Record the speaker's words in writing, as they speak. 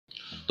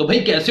तो भाई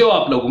कैसे हो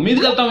आप लोग। उम्मीद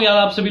करता हूँ यार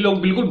आप सभी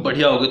लोग बिल्कुल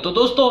बढ़िया होंगे। तो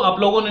दोस्तों आप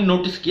लोगों ने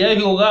नोटिस किया ही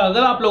होगा,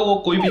 अगर आप लोगों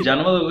को कोई भी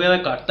जानवर वगैरह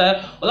काटता है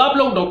और आप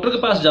लोग डॉक्टर के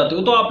पास जाते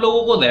हो तो आप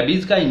लोगों को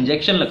रेबीज का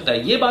इंजेक्शन लगता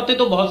है। ये बातें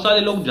तो बहुत सारे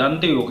लोग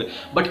जानते ही होंगे,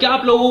 बट क्या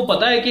आप लोगों को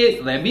पता है कि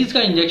रेबीज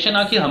का इंजेक्शन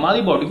आखिर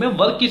हमारी बॉडी में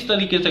वर्क किस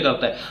तरीके से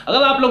करता है।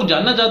 अगर आप लोग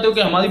जानना चाहते हो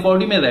कि हमारी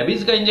बॉडी में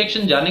रेबीज का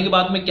इंजेक्शन जाने के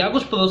बाद में क्या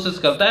कुछ प्रोसेस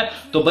करता है,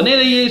 तो बने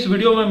रहिए इस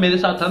वीडियो में मेरे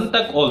साथ अंत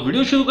तक। और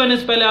वीडियो शुरू करने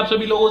से पहले आप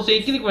सभी लोगों से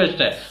एक ही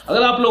रिक्वेस्ट है,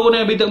 अगर आप लोगों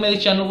ने अभी तक मेरे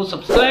चैनल को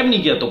सब्सक्राइब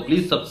नहीं किया तो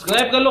प्लीज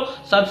सब्सक्राइब कर लो,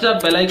 साथ ही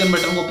साथ बेल आइकन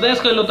बटन को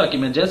प्रेस कर लो ताकि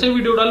मैं जैसे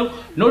वीडियो डालूं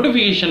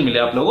नोटिफिकेशन मिले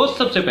आप लोगों को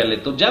सबसे पहले।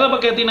 तो ज्यादा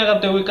बकैती ना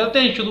करते हुए करते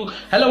हैं शुरू।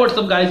 हेलो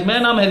व्हाट्सअप गाइस, मैं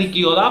नाम है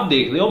रिकी और आप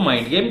देख रहे हो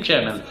माइंड गेम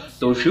चैनल।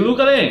 तो शुरू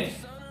करें,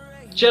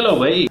 चलो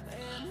भाई।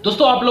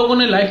 दोस्तों आप लोगों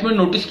ने लाइफ में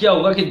नोटिस किया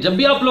होगा कि जब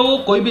भी आप लोगों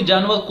को कोई भी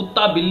जानवर,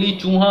 कुत्ता, बिल्ली,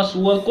 चूहा,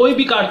 सुअर कोई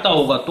भी काटता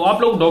होगा तो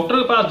आप लोग डॉक्टर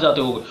के पास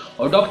जाते होंगे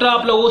और डॉक्टर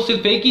आप लोगों को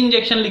सिर्फ एक ही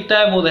इंजेक्शन लिखता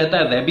है, वो रहता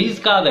है रेबीज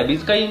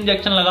का ही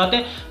इंजेक्शन लगाते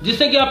हैं,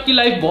 जिससे कि आपकी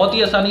लाइफ बहुत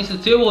ही आसानी से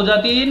सेव हो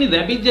जाती है। यानी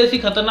रेबीज जैसी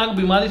खतरनाक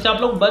बीमारी से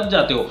आप लोग बच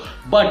जाते हो।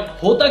 बट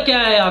होता क्या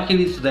है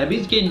आखिर इस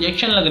रेबीज के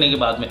इंजेक्शन लगने के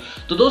बाद में?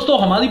 तो दोस्तों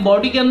हमारी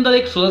बॉडी के अंदर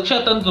एक सुरक्षा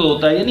तंत्र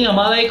होता है, यानी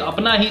हमारा एक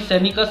अपना ही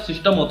सैनिक का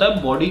सिस्टम होता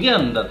है बॉडी के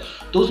अंदर।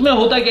 तो उसमें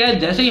होता क्या है,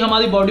 जैसे ही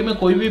हमारी बॉडी में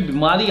कोई भी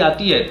बीमारी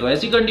आती है तो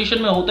ऐसी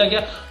कंडीशन में होता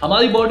क्या,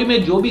 हमारी बॉडी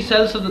में जो भी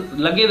सेल्स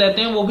लगे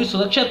रहते हैं वो भी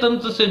सुरक्षा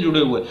तंत्र से जुड़े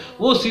हुए,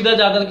 वो सीधा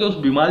जाकर के उस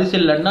बीमारी से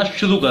लड़ना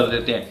शुरू कर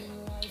देते हैं।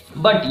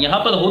 बट यहां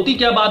पर होती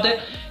क्या बात है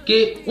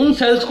कि उन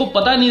सेल्स को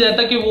पता नहीं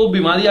रहता कि वो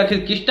बीमारी आखिर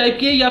किस टाइप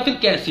की है या फिर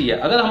कैसी है।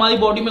 अगर हमारी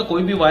बॉडी में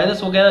कोई भी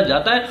वायरस वगैरह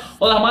जाता है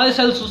और हमारे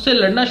सेल्स उससे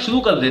लड़ना शुरू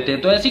कर देते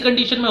हैं तो ऐसी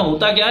कंडीशन में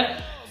होता क्या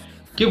है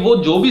कि वो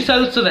जो भी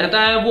सेल्स रहता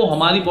है वो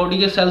हमारी बॉडी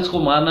के सेल्स को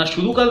मारना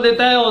शुरू कर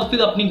देता है और फिर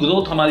अपनी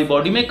ग्रोथ हमारी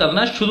बॉडी में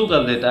करना शुरू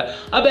कर देता है।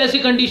 अब ऐसी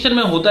कंडीशन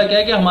में होता क्या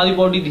है कि हमारी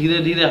बॉडी धीरे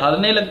धीरे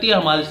हारने लगती है,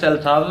 हमारे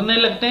सेल्स हारने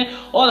लगते हैं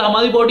और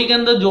हमारी बॉडी के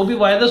अंदर जो भी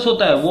वायरस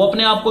होता है वो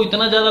अपने आप को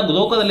इतना ज्यादा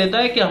ग्रो कर लेता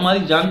है कि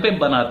हमारी जान पे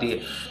बनाती है।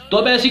 तो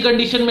अब ऐसी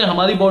कंडीशन में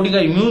हमारी बॉडी का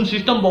इम्यून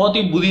सिस्टम बहुत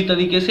ही बुरी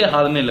तरीके से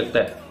हारने लगता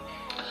है।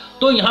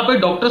 तो यहाँ पे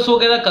डॉक्टर्स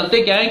वगैरह करते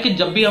क्या है कि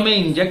जब भी हमें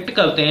इंजेक्ट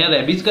करते हैं,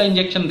 रेबीज का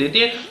इंजेक्शन देते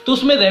हैं, तो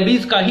उसमें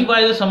रेबीज का ही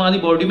वायरस हमारी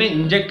बॉडी में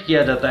इंजेक्ट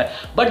किया जाता है।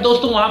 बट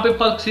दोस्तों वहां पे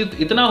फर्क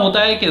सिर्फ इतना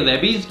होता है कि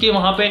रेबीज के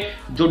वहां पे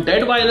जो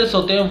डेड वायरस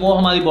होते हैं वो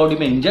हमारी बॉडी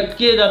में इंजेक्ट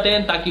किए जाते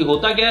हैं, ताकि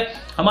होता क्या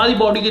है, हमारी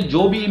बॉडी के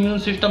जो भी इम्यून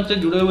सिस्टम से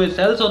जुड़े हुए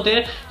सेल्स होते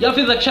हैं या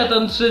फिर रक्षा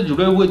तंत्र से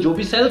जुड़े हुए जो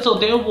भी सेल्स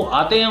होते हैं वो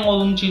आते हैं और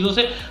उन चीजों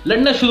से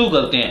लड़ना शुरू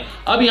करते हैं।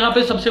 अब यहाँ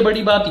पे सबसे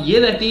बड़ी बात ये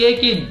रहती है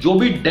कि जो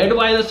भी डेड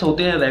वायरस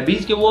होते हैं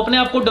रेबीज के, वो अपने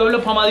आप को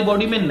डेवलप हमारी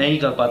बॉडी में नहीं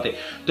कर पाते।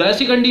 तो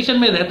ऐसी कंडीशन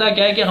में रहता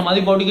क्या है कि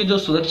हमारी बॉडी के जो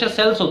सुरक्षा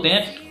सेल्स होते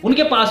हैं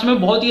उनके पास में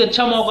बहुत ही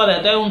अच्छा मौका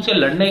रहता है उनसे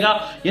लड़ने का,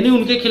 यानी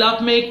उनके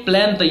खिलाफ में एक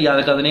प्लान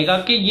तैयार करने का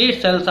कि ये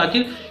सेल्स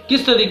आखिर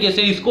किस तरीके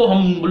से इसको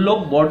हम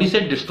लोग बॉडी से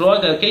डिस्ट्रॉय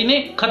करके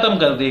इन्हें खत्म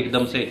कर दे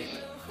एकदम से।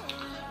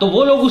 तो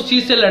वो लोग उस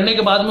चीज से लड़ने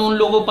के बाद में उन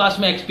लोगों के पास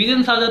में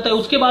एक्सपीरियंस आ जाता है।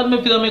 उसके बाद में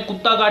फिर हमें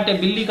कुत्ता काटे,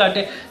 बिल्ली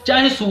काटे,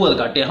 चाहे सुअर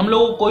काटे, हम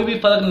लोगों को कोई भी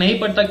फर्क नहीं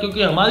पड़ता,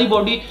 क्योंकि हमारी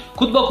बॉडी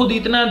खुद ब खुद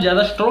इतना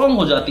ज्यादा स्ट्रांग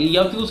हो जाती है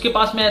या फिर उसके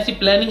पास में ऐसी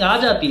प्लानिंग आ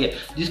जाती है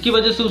जिसकी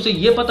वजह से उसे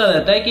ये पता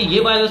रहता है कि ये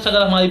वायरस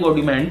अगर हमारी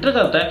बॉडी में एंटर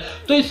करता है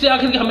तो इससे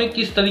आखिर हमें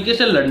किस तरीके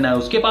से लड़ना है।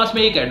 उसके पास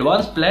में एक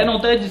एडवांस प्लान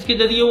होता है जिसके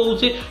जरिए वो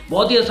उसे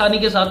बहुत ही आसानी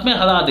के साथ में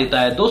हरा देता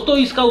है। दोस्तों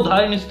इसका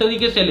उदाहरण इस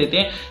तरीके से लेते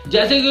हैं,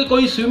 जैसे कि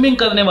कोई स्विमिंग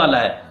करने वाला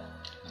है,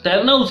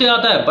 तैरना उसे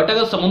आता है, बट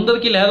अगर समुद्र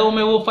की लहरों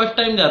में वो फर्स्ट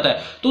टाइम जाता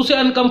है तो उसे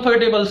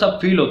अनकंफर्टेबल सब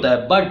फील होता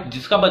है। बट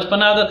जिसका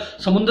बचपना अगर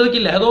समुद्र की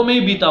लहरों में ही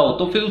बीता हो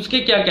तो फिर उसके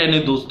क्या कहने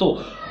दोस्तों,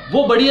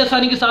 वो बड़ी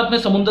आसानी के साथ में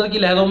समुद्र की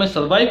लहरों में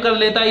सर्वाइव कर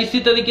लेता है। इसी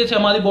तरीके से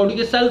हमारी बॉडी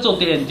के सेल्स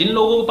होते हैं जिन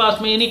लोगों के पास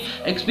में यानी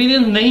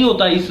एक्सपीरियंस नहीं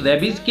होता इस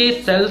रेबीज के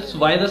सेल्स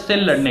वायरस से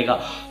लड़ने का।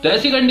 तो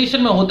ऐसी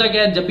कंडीशन में होता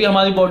क्या है, जब भी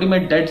हमारी बॉडी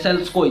में डेड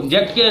सेल्स को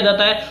इंजेक्ट किया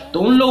जाता है तो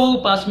उन लोगों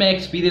के पास में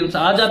एक्सपीरियंस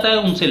आ जाता है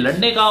उनसे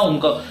लड़ने का,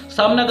 उनका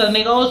सामना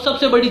करने का, और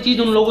सबसे बड़ी चीज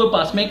उन लोगों के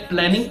पास में एक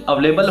प्लानिंग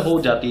अवेलेबल हो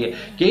जाती है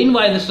कि इन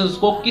वायरसेस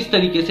को किस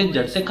तरीके से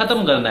जड़ से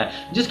खत्म करना है,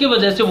 जिसकी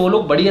वजह से वो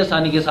लोग बड़ी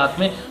आसानी के साथ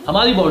में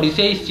हमारी बॉडी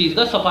से इस चीज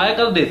का सफाया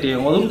कर देते हैं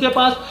और उनके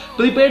पास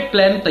प्रीपेड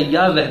प्लान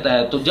तैयार रहता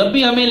है। तो जब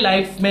भी हमें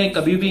लाइफ में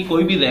कभी भी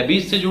कोई भी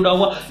रेबीज से जुड़ा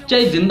हुआ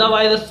चाहे जिंदा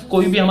वायरस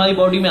कोई भी हमारी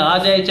बॉडी में आ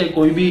जाए, चाहे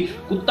कोई भी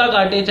कुत्ता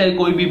काटे, चाहे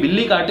कोई भी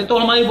बिल्ली काटे, तो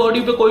हमारी बॉडी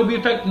पे कोई भी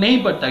इफेक्ट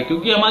नहीं पड़ता है,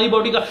 क्योंकि हमारी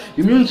बॉडी का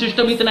इम्यून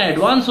सिस्टम इतना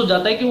एडवांस हो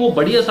जाता है कि वो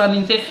बड़ी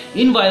आसानी से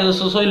इन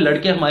वायरसों से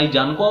लड़के हमारी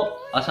जान को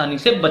आसानी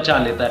से बचा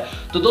लेता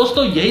है। तो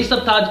दोस्तों यही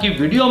सब था आज की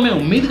वीडियो में।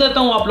 उम्मीद करता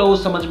हूं आप लोगों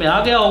को समझ में आ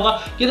गया होगा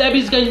कि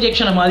रेबीज का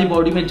इंजेक्शन हमारी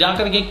बॉडी में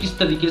जाकर के किस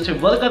तरीके से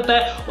वर्क करता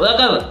है। और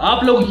अगर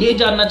आप लोग ये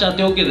जानना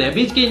चाहते हो कि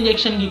रेबीज के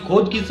इंजेक्शन की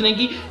खोज किसने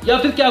की या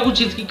फिर क्या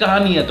कुछ इसकी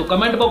कहानी है, तो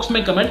कमेंट बॉक्स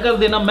में कमेंट कर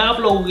देना, मैं आप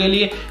लोगों के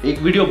लिए एक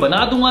वीडियो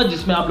बना दूंगा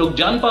जिसमें आप लोग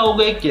जान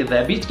पाओगे कि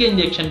रेबीज के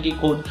इंजेक्शन की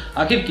खोज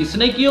आखिर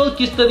किसने की और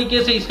किस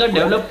तरीके से इसका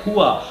डेवलप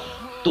हुआ।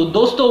 तो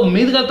दोस्तों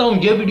उम्मीद करता हूं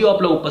ये वीडियो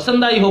आप लोगों को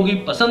पसंद आई होगी।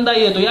 पसंद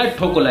आई है तो यार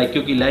ठोको लाइक,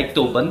 क्योंकि लाइक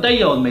तो बनता ही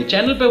है। और मेरे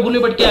चैनल पे भूले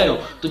भटके आए हो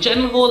तो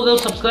चैनल को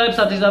सब्सक्राइब,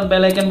 साथ ही साथ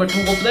बेल आइकन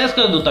बटन को प्रेस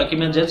कर दो ताकि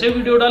मैं जैसे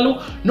वीडियो डालूं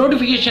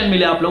नोटिफिकेशन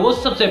मिले आप लोगों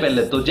को सबसे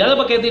पहले। तो ज्यादा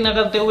बकैती ना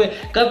करते हुए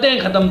करते हैं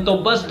खत्म। तो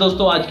बस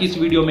दोस्तों आज की इस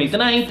वीडियो में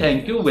इतना ही।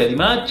 Thank you very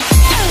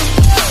much.